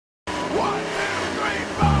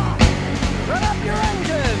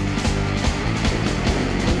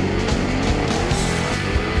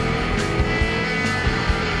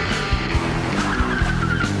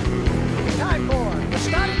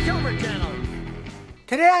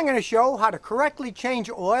Today I'm going to show how to correctly change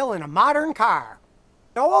oil in a modern car.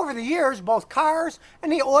 Now over the years, both cars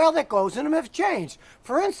and the oil that goes in them have changed.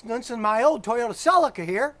 For instance, in my old Toyota Celica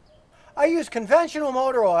here, I use conventional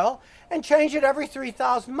motor oil and change it every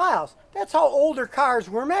 3,000 miles. That's how older cars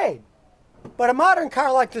were made. But a modern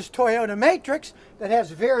car like this Toyota Matrix that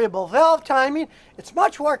has variable valve timing, it's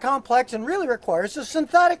much more complex and really requires a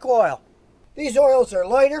synthetic oil. These oils are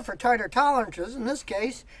lighter for tighter tolerances. In this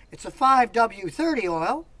case, it's a 5W30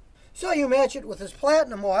 oil. So you match it with this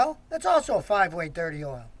platinum oil. That's also a 5-way dirty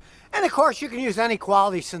oil. And of course, you can use any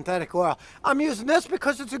quality synthetic oil. I'm using this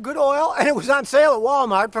because it's a good oil and it was on sale at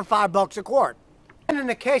Walmart for $5 a quart. And in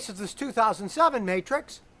the case of this 2007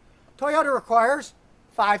 Matrix, Toyota requires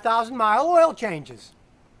 5,000-mile oil changes.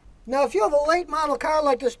 Now, if you have a late model car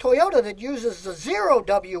like this Toyota that uses the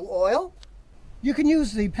 0W oil, you can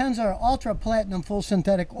use the Pennzoil Ultra Platinum Full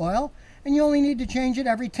Synthetic Oil, and you only need to change it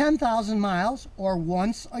every 10,000 miles or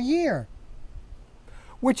once a year.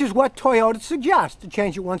 Which is what Toyota suggests, to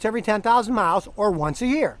change it once every 10,000 miles or once a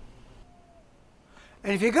year.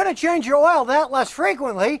 And if you're going to change your oil that less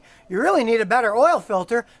frequently, you really need a better oil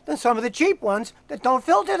filter than some of the cheap ones that don't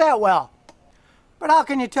filter that well. But how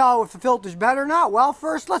can you tell if the filter's better or not? Well,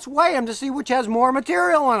 first let's weigh them to see which has more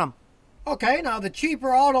material in them. Okay, now the cheaper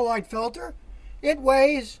Autolite filter, it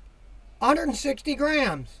weighs 160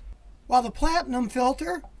 grams. While the platinum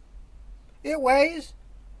filter, it weighs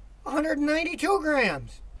 192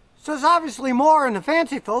 grams. So there's obviously more in the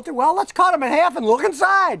fancy filter. Well, let's cut them in half and look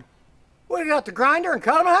inside. We got the grinder and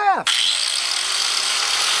cut them in half.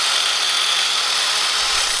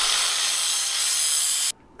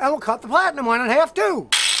 And we'll cut the platinum one in half too.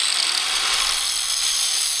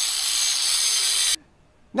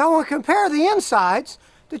 Now when we compare the insides,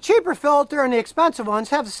 the cheaper filter and the expensive ones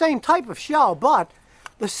have the same type of shell, but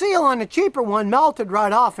the seal on the cheaper one melted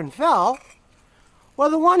right off and fell. Well,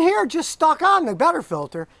 the one here just stuck on the better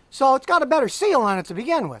filter, so it's got a better seal on it to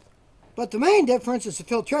begin with. But the main difference is the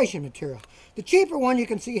filtration material. The cheaper one you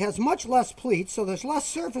can see has much less pleats, so there's less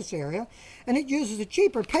surface area, and it uses a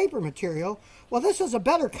cheaper paper material, while this is a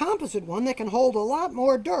better composite one that can hold a lot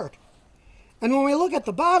more dirt. And when we look at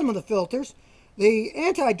the bottom of the filters, the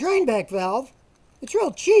anti-drain back valve, it's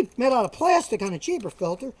real cheap, made out of plastic on a cheaper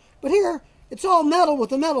filter, but here it's all metal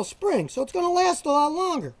with a metal spring, so it's going to last a lot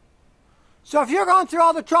longer. So if you're going through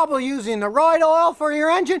all the trouble using the right oil for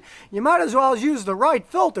your engine, you might as well use the right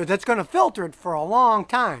filter that's going to filter it for a long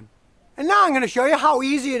time. And now I'm going to show you how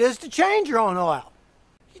easy it is to change your own oil.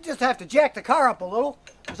 You just have to jack the car up a little,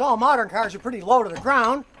 because all modern cars are pretty low to the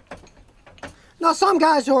ground. Now some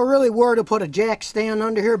guys who are really worried to put a jack stand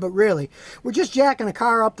under here, but really, we're just jacking the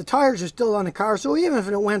car up. The tires are still on the car, so even if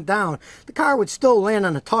it went down, the car would still land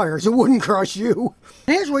on the tires. It wouldn't crush you.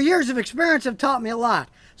 And here's where years of experience have taught me a lot.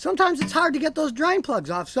 Sometimes it's hard to get those drain plugs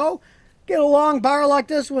off, so get a long bar like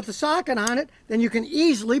this with a socket on it, then you can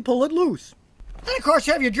easily pull it loose. And of course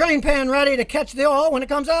you have your drain pan ready to catch the oil when it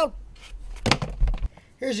comes out.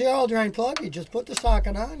 Here's the oil drain plug. You just put the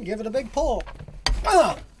socket on and give it a big pull.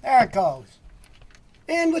 Oh, there it goes.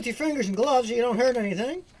 And with your fingers and gloves so you don't hurt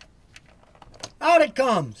anything, out it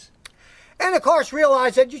comes. And of course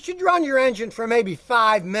realize that you should run your engine for maybe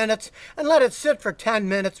 5 minutes and let it sit for 10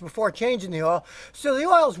 minutes before changing the oil, so the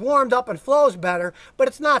oil's warmed up and flows better, but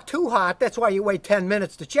it's not too hot. That's why you wait 10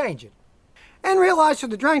 minutes to change it. And realize for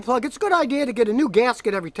the drain plug, it's a good idea to get a new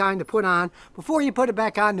gasket every time to put on before you put it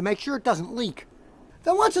back on to make sure it doesn't leak.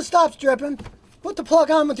 Then once it stops dripping, put the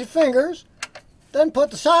plug on with your fingers, then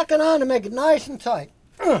put the socket on to make it nice and tight.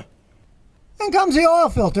 In comes the oil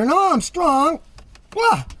filter. Now I'm strong,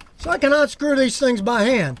 so I can unscrew these things by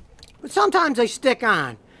hand. But sometimes they stick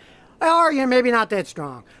on, or you're maybe not that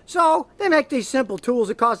strong. So they make these simple tools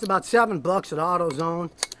that cost about $7 at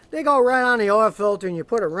AutoZone. They go right on the oil filter and you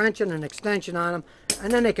put a wrench and an extension on them,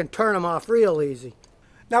 and then they can turn them off real easy.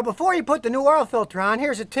 Now before you put the new oil filter on,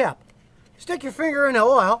 here's a tip. Stick your finger in the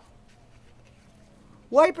oil,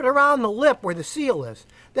 wipe it around the lip where the seal is.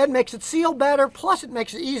 That makes it seal better, plus it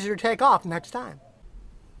makes it easier to take off next time.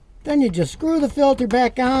 Then you just screw the filter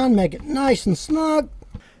back on, make it nice and snug.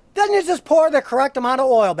 Then you just pour the correct amount of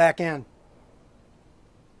oil back in.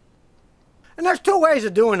 And there's two ways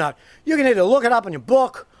of doing that. You can either look it up in your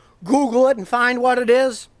book, Google it and find what it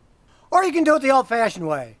is, or you can do it the old-fashioned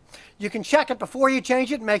way. You can check it before you change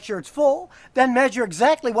it and make sure it's full, then measure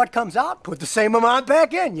exactly what comes out, put the same amount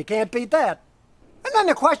back in. You can't beat that. And then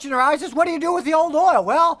the question arises, what do you do with the old oil?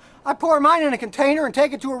 Well, I pour mine in a container and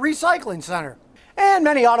take it to a recycling center. And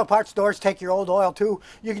many auto parts stores take your old oil too.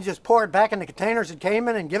 You can just pour it back in the containers it came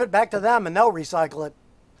in and give it back to them and they'll recycle it.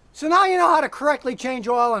 So now you know how to correctly change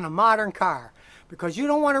oil in a modern car. because you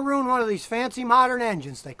don't want to ruin one of these fancy modern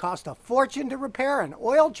engines. They cost a fortune to repair, and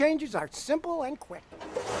oil changes are simple and quick.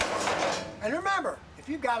 And remember, if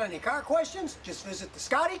you've got any car questions, just visit the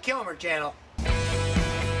Scotty Kilmer channel.